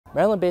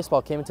Maryland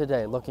baseball came in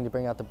today looking to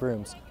bring out the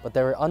brooms, but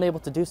they were unable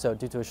to do so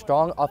due to a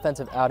strong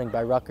offensive outing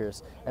by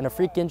Rutgers, and a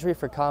freak injury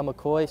for Kyle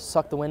McCoy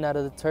sucked the wind out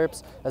of the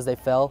Terps as they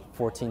fell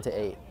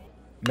 14-8.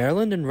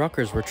 Maryland and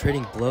Rutgers were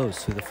trading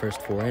blows through the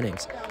first 4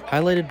 innings,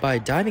 highlighted by a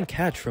diving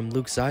catch from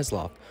Luke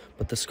Zeisloff,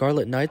 but the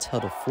Scarlet Knights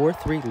held a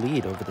 4-3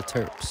 lead over the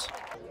Terps.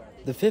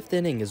 The 5th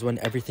inning is when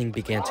everything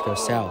began to go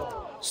south.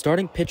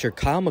 Starting pitcher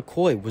Kyle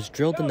McCoy was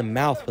drilled in the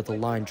mouth with a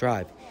line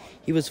drive.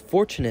 He was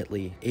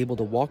fortunately able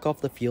to walk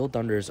off the field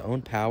under his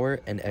own power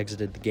and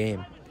exited the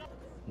game.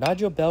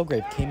 Nigel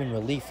Belgrave came in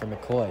relief for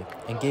McCoy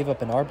and gave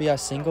up an RBI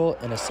single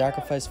and a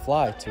sacrifice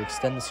fly to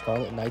extend the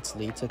Scarlet Knights'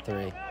 lead to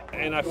 3.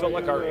 And I felt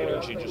like our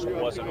energy just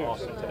wasn't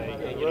awesome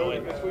today.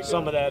 And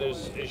some of that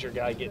is your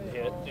guy getting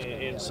hit,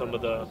 and some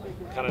of the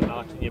kind of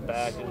knocking you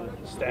back and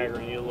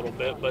staggering you a little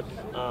bit. But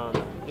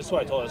this is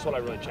what I told you. That's what I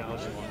really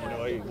challenged him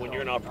on. When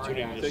you're an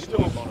opportunity to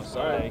sweep on a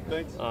Sunday,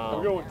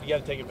 you got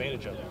to take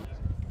advantage of it.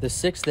 The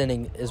 6th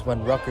inning is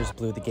when Rutgers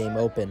blew the game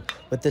open,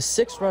 with the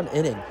 6-run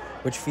inning,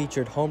 which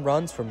featured home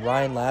runs from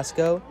Ryan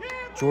Lasko,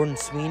 Jordan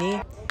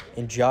Sweeney,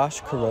 and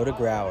Josh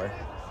Kuroda-Grauer.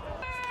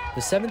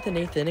 The 7th and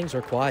 8th innings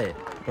were quiet,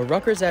 but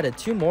Rutgers added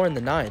 2 more in the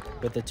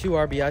 9th with a 2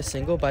 RBI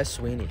single by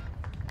Sweeney.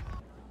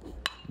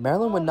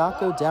 Maryland would not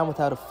go down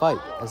without a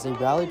fight as they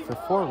rallied for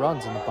 4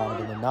 runs in the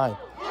bottom of the 9th,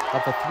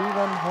 off a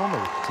 3-run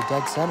homer to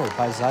dead center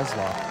by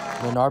Zeisloff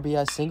and an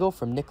RBI single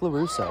from Nick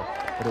LaRusso,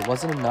 but it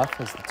wasn't enough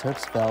as the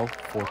Terps fell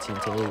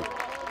 14-8.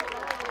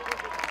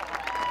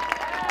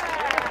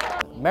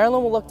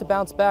 Maryland will look to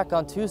bounce back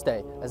on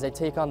Tuesday as they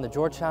take on the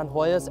Georgetown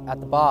Hoyas at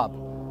the Bob.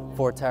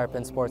 For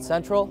Terrapin Sports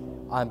Central,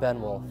 I'm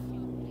Ben Wolf.